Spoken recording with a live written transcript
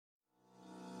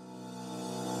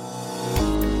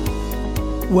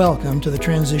Welcome to the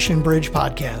Transition Bridge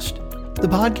Podcast, the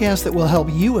podcast that will help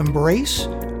you embrace,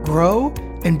 grow,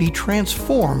 and be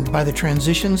transformed by the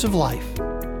transitions of life.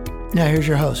 Now here's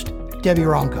your host, Debbie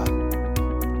Ronka.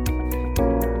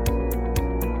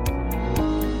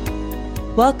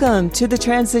 Welcome to the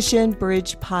Transition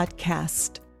Bridge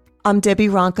Podcast. I'm Debbie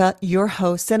Ronka, your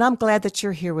host, and I'm glad that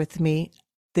you're here with me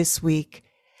this week.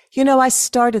 You know, I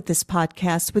started this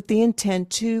podcast with the intent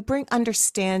to bring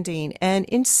understanding and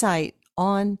insight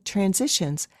on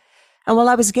transitions. And while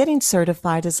I was getting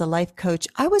certified as a life coach,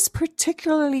 I was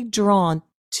particularly drawn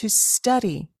to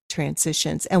study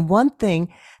transitions. And one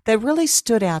thing that really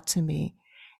stood out to me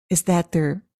is that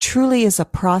there truly is a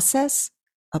process,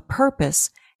 a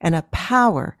purpose, and a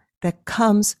power that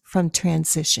comes from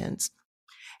transitions.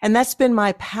 And that's been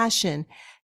my passion,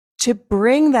 to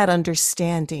bring that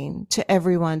understanding to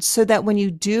everyone so that when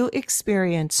you do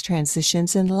experience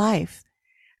transitions in life,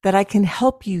 that I can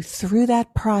help you through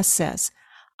that process,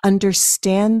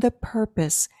 understand the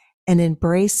purpose, and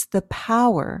embrace the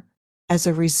power as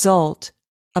a result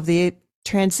of the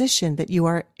transition that you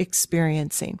are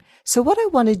experiencing. So what I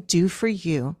want to do for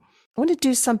you, I want to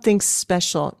do something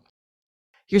special.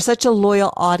 You're such a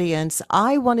loyal audience.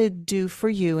 I want to do for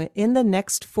you in the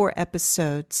next 4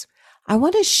 episodes, I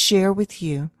want to share with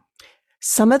you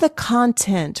some of the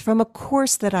content from a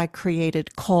course that I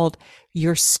created called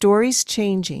Your Story's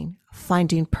Changing,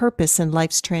 Finding Purpose in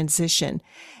Life's Transition.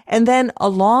 And then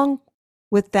along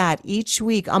with that, each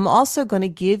week, I'm also going to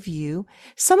give you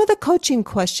some of the coaching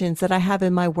questions that I have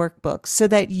in my workbook so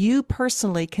that you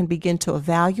personally can begin to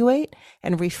evaluate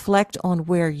and reflect on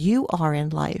where you are in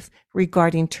life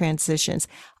regarding transitions.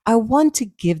 I want to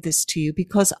give this to you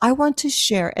because I want to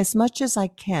share as much as I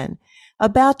can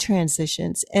about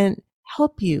transitions and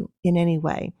help you in any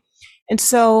way. And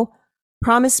so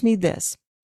promise me this,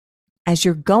 as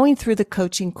you're going through the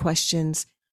coaching questions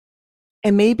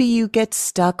and maybe you get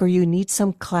stuck or you need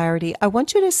some clarity, I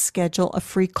want you to schedule a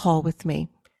free call with me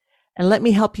and let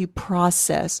me help you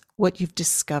process what you've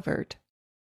discovered.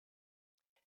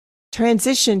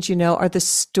 Transitions, you know, are the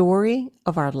story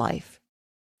of our life.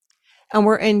 And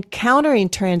we're encountering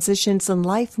transitions in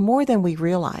life more than we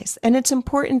realize. And it's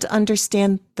important to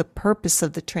understand the purpose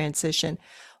of the transition,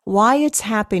 why it's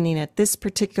happening at this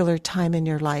particular time in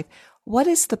your life. What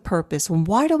is the purpose? And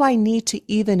why do I need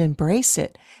to even embrace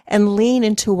it and lean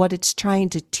into what it's trying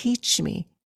to teach me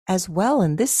as well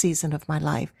in this season of my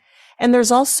life? And there's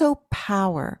also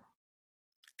power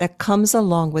that comes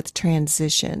along with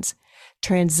transitions.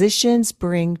 Transitions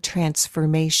bring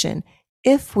transformation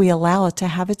if we allow it to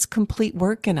have its complete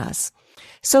work in us.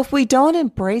 So if we don't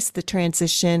embrace the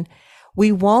transition,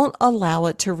 we won't allow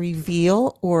it to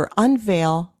reveal or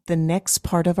unveil the next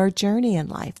part of our journey in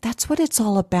life. That's what it's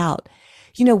all about.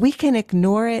 You know, we can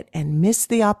ignore it and miss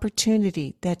the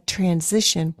opportunity that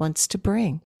transition wants to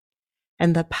bring.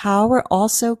 And the power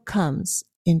also comes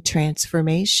in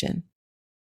transformation.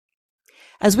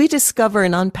 As we discover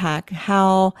and unpack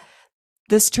how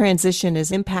this transition is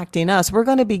impacting us, we're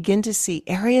going to begin to see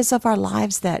areas of our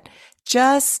lives that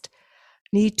just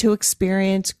need to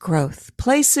experience growth,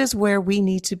 places where we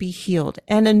need to be healed,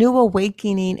 and a new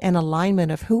awakening and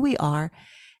alignment of who we are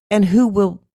and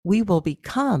we will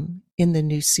become in the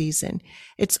new season.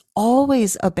 It's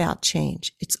always about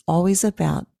change. It's always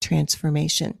about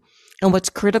transformation. And what's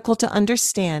critical to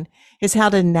understand is how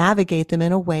to navigate them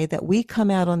in a way that we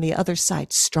come out on the other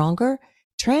side stronger,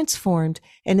 transformed,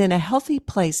 and in a healthy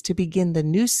place to begin the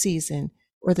new season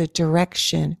or the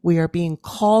direction we are being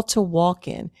called to walk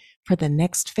in for the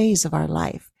next phase of our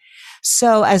life.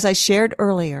 So as I shared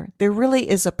earlier, there really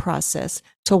is a process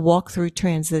to walk through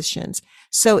transitions.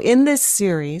 So in this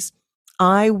series,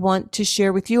 I want to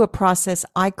share with you a process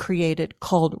I created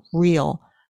called REAL,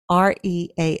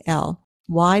 R-E-A-L.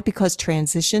 Why? Because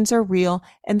transitions are real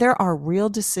and there are real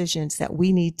decisions that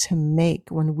we need to make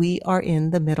when we are in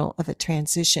the middle of a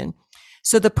transition.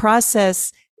 So the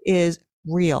process is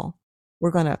real.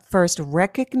 We're going to first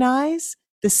recognize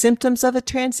the symptoms of a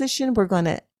transition. We're going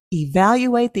to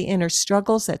evaluate the inner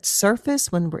struggles that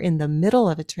surface when we're in the middle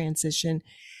of a transition.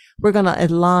 We're going to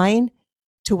align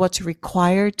to what's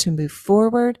required to move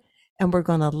forward. And we're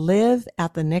going to live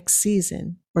out the next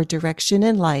season or direction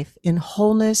in life in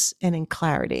wholeness and in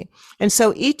clarity. And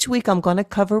so each week I'm going to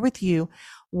cover with you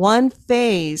one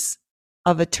phase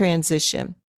of a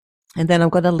transition. And then I'm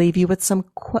going to leave you with some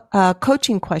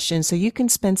coaching questions so you can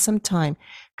spend some time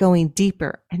going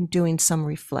deeper and doing some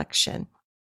reflection.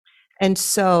 And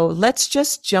so let's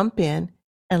just jump in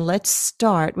and let's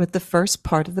start with the first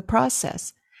part of the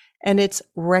process. And it's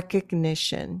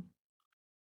recognition.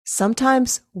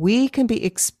 Sometimes we can be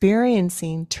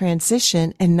experiencing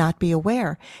transition and not be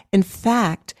aware. In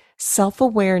fact,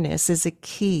 self-awareness is a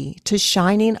key to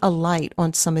shining a light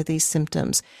on some of these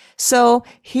symptoms. So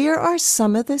here are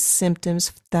some of the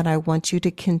symptoms that I want you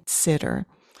to consider.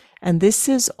 And this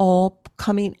is all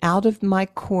coming out of my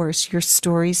course, Your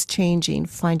Stories Changing,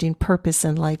 Finding Purpose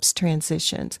in Life's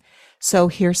Transitions. So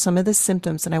here's some of the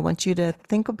symptoms, and I want you to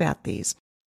think about these.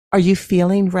 Are you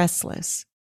feeling restless?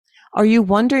 Are you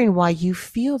wondering why you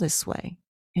feel this way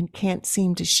and can't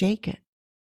seem to shake it?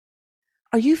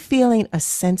 Are you feeling a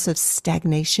sense of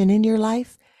stagnation in your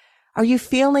life? Are you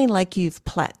feeling like you've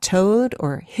plateaued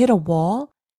or hit a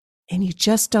wall and you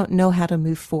just don't know how to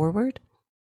move forward?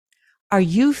 Are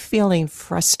you feeling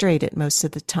frustrated most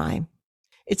of the time?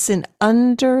 It's an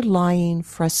underlying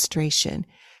frustration.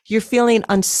 You're feeling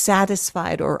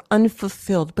unsatisfied or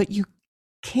unfulfilled, but you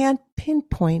can't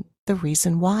pinpoint the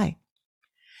reason why.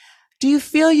 Do you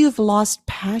feel you've lost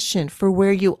passion for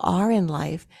where you are in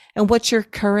life and what you're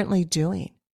currently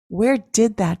doing? Where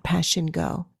did that passion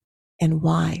go and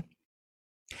why?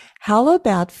 How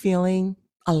about feeling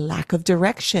a lack of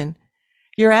direction?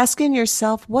 You're asking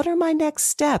yourself, what are my next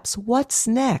steps? What's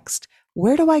next?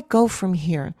 Where do I go from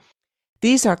here?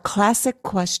 These are classic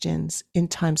questions in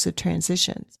times of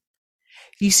transitions.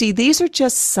 You see, these are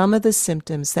just some of the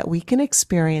symptoms that we can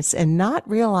experience and not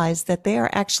realize that they are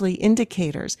actually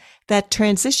indicators that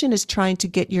transition is trying to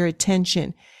get your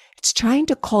attention. It's trying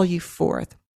to call you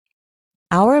forth.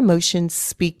 Our emotions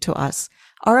speak to us.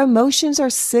 Our emotions are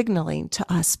signaling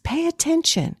to us, pay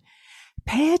attention.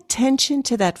 Pay attention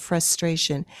to that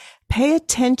frustration. Pay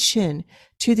attention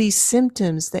to these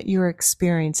symptoms that you're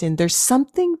experiencing. There's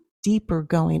something deeper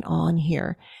going on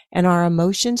here, and our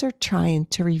emotions are trying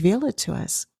to reveal it to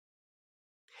us.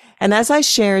 And as I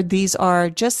shared, these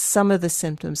are just some of the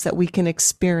symptoms that we can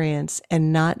experience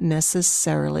and not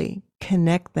necessarily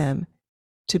connect them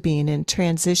to being in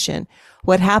transition.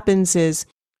 What happens is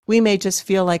we may just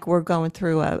feel like we're going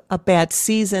through a bad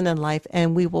season in life,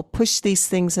 and we will push these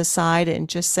things aside and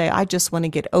just say, I just want to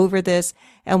get over this.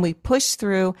 And we push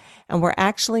through, and we're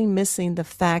actually missing the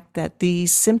fact that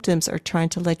these symptoms are trying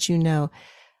to let you know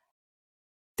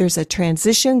there's a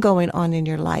transition going on in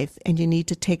your life, and you need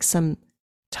to take some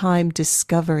time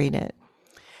discovering it.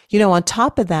 You know, on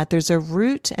top of that, there's a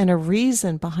root and a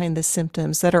reason behind the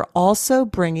symptoms that are also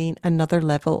bringing another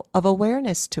level of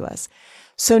awareness to us.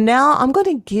 So now I'm going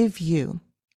to give you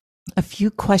a few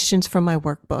questions from my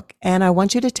workbook, and I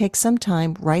want you to take some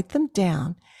time, write them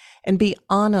down, and be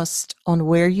honest on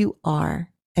where you are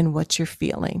and what you're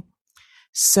feeling.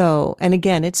 So, and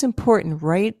again, it's important,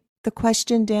 write the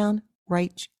question down,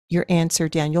 write your answer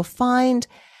down. You'll find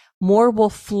more will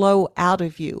flow out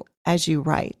of you as you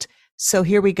write. So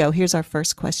here we go. Here's our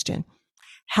first question.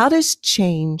 How does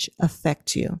change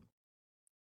affect you?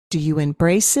 Do you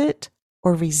embrace it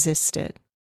or resist it?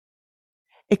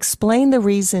 Explain the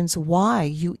reasons why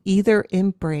you either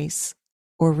embrace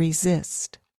or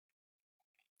resist.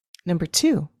 Number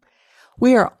 2,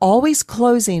 we are always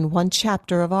closing one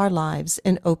chapter of our lives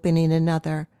and opening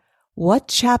another. What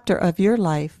chapter of your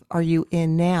life are you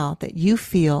in now that you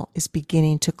feel is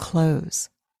beginning to close?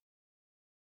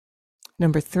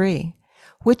 Number 3,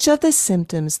 which of the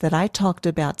symptoms that I talked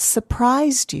about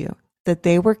surprised you that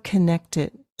they were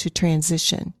connected to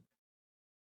transition?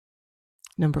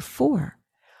 Number 4,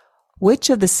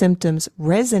 which of the symptoms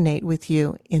resonate with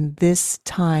you in this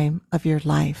time of your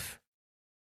life?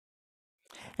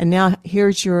 And now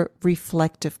here's your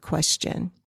reflective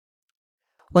question.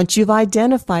 Once you've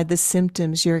identified the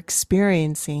symptoms you're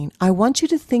experiencing, I want you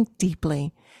to think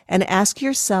deeply and ask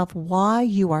yourself why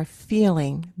you are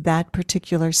feeling that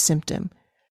particular symptom.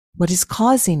 What is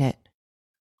causing it?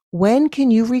 When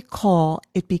can you recall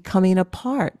it becoming a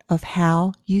part of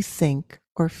how you think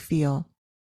or feel?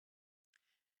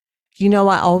 You know,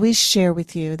 I always share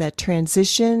with you that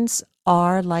transitions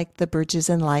are like the bridges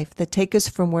in life that take us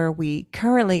from where we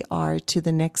currently are to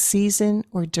the next season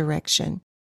or direction.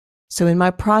 So in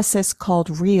my process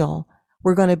called REAL,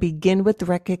 we're going to begin with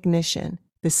recognition.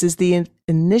 This is the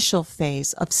initial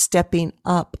phase of stepping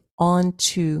up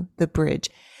onto the bridge.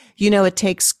 You know, it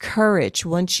takes courage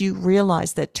once you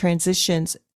realize that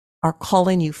transitions are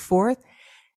calling you forth.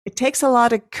 It takes a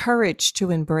lot of courage to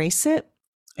embrace it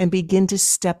and begin to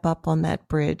step up on that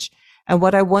bridge. And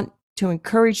what I want to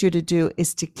encourage you to do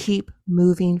is to keep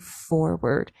moving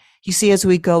forward. You see, as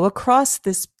we go across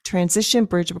this transition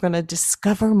bridge, we're going to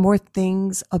discover more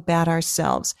things about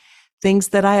ourselves, things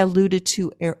that I alluded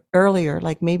to earlier,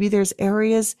 like maybe there's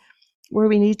areas where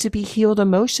we need to be healed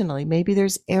emotionally. Maybe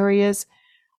there's areas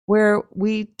where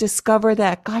we discover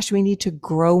that, gosh, we need to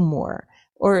grow more.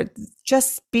 or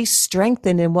just be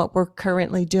strengthened in what we're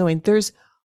currently doing. There's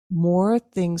more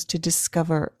things to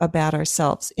discover about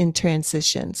ourselves in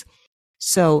transitions.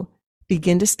 So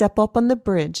begin to step up on the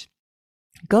bridge,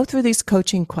 go through these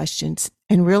coaching questions,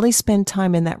 and really spend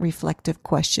time in that reflective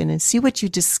question and see what you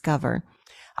discover.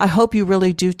 I hope you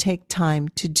really do take time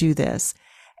to do this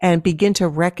and begin to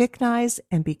recognize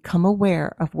and become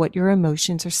aware of what your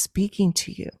emotions are speaking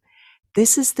to you.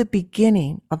 This is the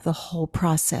beginning of the whole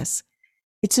process.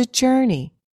 It's a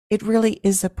journey. It really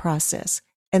is a process,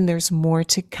 and there's more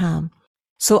to come.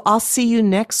 So I'll see you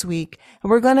next week, and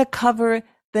we're going to cover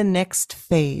the next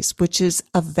phase, which is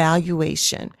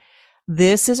evaluation.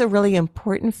 This is a really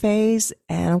important phase,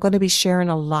 and I'm going to be sharing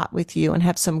a lot with you and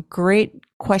have some great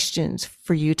questions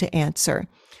for you to answer.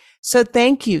 So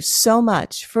thank you so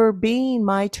much for being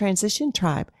my transition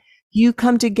tribe. You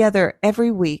come together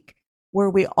every week where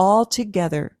we all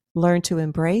together learn to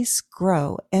embrace,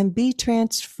 grow, and be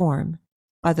transformed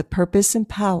by the purpose and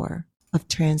power of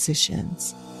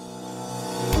transitions.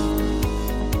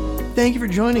 Thank you for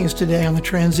joining us today on the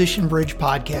Transition Bridge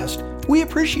podcast. We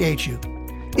appreciate you.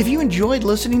 If you enjoyed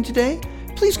listening today,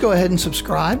 please go ahead and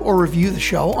subscribe or review the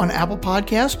show on Apple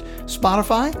Podcast,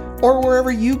 Spotify, or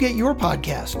wherever you get your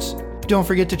podcasts. Don't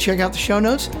forget to check out the show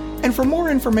notes. And for more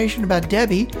information about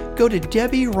Debbie, go to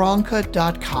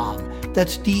DebbieRonca.com.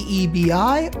 That's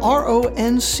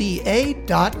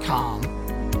DebbieRonca.com.